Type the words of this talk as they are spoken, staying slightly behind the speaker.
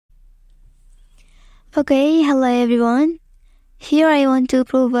Okay, hello everyone. Here I want to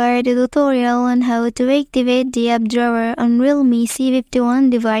provide a tutorial on how to activate the app drawer on Realme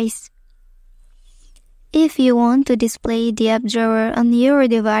C51 device. If you want to display the app drawer on your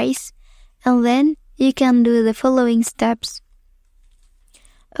device, and then you can do the following steps.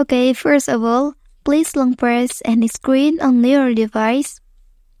 Okay, first of all, please long press any screen on your device.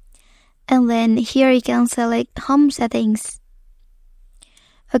 And then here you can select Home Settings.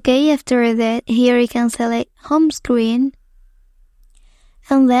 Okay, after that, here you can select Home Screen.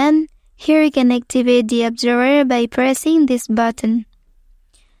 And then, here you can activate the app drawer by pressing this button.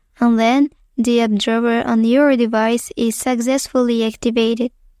 And then, the app drawer on your device is successfully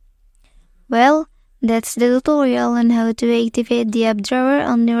activated. Well, that's the tutorial on how to activate the app drawer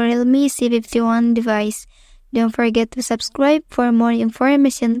on your Realme C51 device. Don't forget to subscribe for more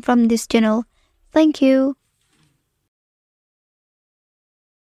information from this channel. Thank you.